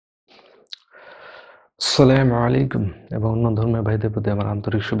আসসালামু আলাইকুম এবং অন্য ধর্মের ভাইদের প্রতি আমার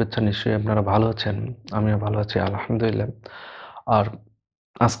আন্তরিক শুভেচ্ছা। নিশ্চয়ই আপনারা ভালো আছেন, আমিও ভালো আছি আলহামদুলিল্লাহ। আর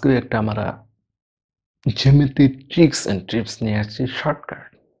আজকে একটা আমরা জ্যামিতি ট্রিক্স অ্যান্ড টিপস নিয়ে আসছি শর্টকাট।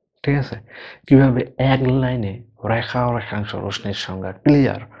 ঠিক আছে, কিভাবে এক লাইনে রেখা ও রেখাংশ রশ্মির সংজ্ঞা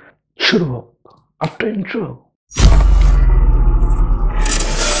ক্লিয়ার। শুরু হোক after intro.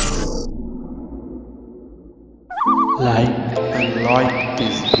 Like and like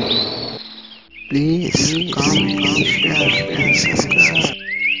this video. Please comment, share and subscribe.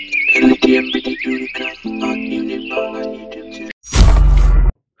 L.T.M BD Eureka on bangla YouTube channel.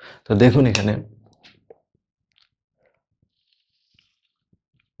 তো দেখুন এখানে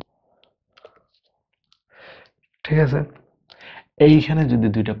ঠিক আছে, এইখানে যদি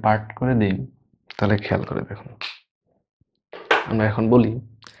দুইটা পার্ট করে দিই তাহলে খেয়াল করে দেখুন। আমরা এখন বলি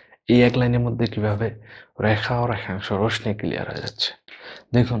এই এক লাইনের মধ্যে কিভাবে রেখা ও রেখাংশ রশ্মি ক্লিয়ার হয়ে যাচ্ছে।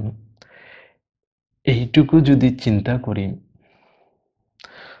 দেখুন এইটুকু যদি চিন্তা করি,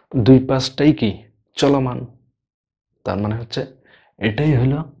 দুই পাশটাই কি চলমান, তার মানে হচ্ছে এটাই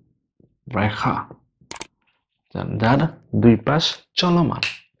হলো রেখা যার দুই পাশ চলমান।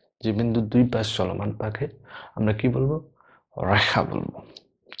 যে বিন্দু দুই পাশ চলমান তাকে আমরা কি বলবো? রেখা বলবো।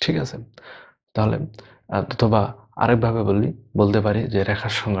 ঠিক আছে, তাহলে অথবা আরেকভাবে বলতে পারি যে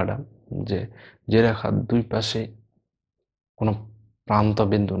রেখার সংজ্ঞাটা, যে রেখার দুই পাশে কোনো প্রান্ত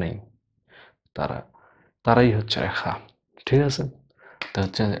বিন্দু নেই তারাই হচ্ছে রেখা। ঠিক আছে, তো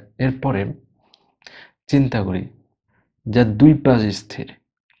হচ্ছে এরপরে চিন্তা করি যার দুই পাশ স্থির,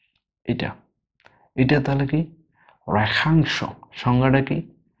 এটা তাহলে কি রেখাংশ। সংজ্ঞাটা কি?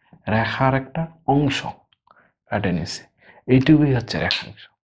 রেখার একটা অংশ কাটে নিছে, এইটুকুই হচ্ছে রেখাংশ।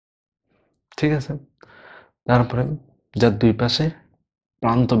 ঠিক আছে, তারপরে যার দুই পাশে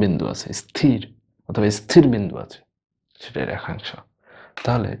প্রান্ত বিন্দু আছে, স্থির অথবা স্থির বিন্দু আছে, সেটাই রেখাংশ।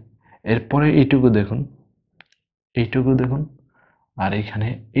 তাহলে এরপরে এইটুকু দেখুন আর এখানে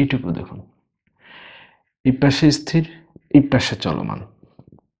এইটুকু দেখুন। এই পাশে স্থির, এই পাশে চলমান,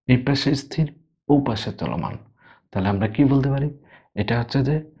 এই পাশে স্থির, ও পাশে চলমান। তাহলে আমরা কি বলতে পারি? এটা হচ্ছে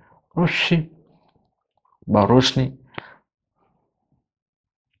যে রশ্মি বা রশ্মি।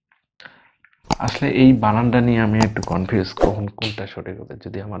 আসলে এই বানানটা নিয়ে আমি একটু কনফিউজ, কখন কোনটা সঠিক হবে।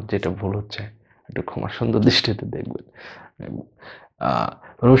 যদি আমার যেটা ভুল হচ্ছে একটু ক্ষমা সুন্দর দৃষ্টিতে দেখবেন।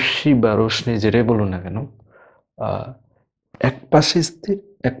 রশ্মি বা রশ্মি যেটাই বলুন না কেন, এক পাশে স্থির,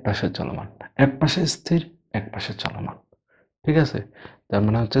 এক পাশে চলমান, এক পাশে স্থির, এক পাশে চলমান। ঠিক আছে, তার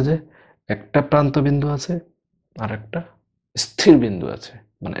মানে হচ্ছে যে একটা প্রান্ত বিন্দু আছে আর একটা স্থির বিন্দু আছে,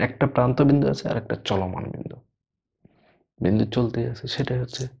 মানে একটা প্রান্ত বিন্দু আছে আর একটা চলমান বিন্দু চলতেই আছে, সেটাই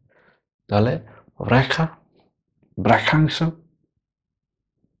হচ্ছে তাহলে রেখা, রেখাংশ,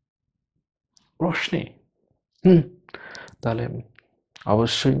 রশ্মি। তাহলে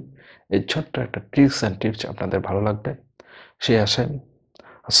অবশ্যই এই ছোট্ট একটা ট্রিক্স অ্যান্ড টিপস আপনাদের ভালো লাগবে সেই আশায়।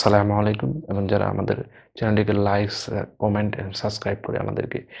 আসসালামু আলাইকুম। এবং যারা আমাদের চ্যানেলটিকে লাইক, কমেন্ট এন্ড সাবস্ক্রাইব করে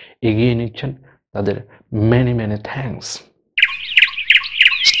আমাদেরকে এগিয়ে নিচ্ছেন, তাদের মেনি থ্যাঙ্কস।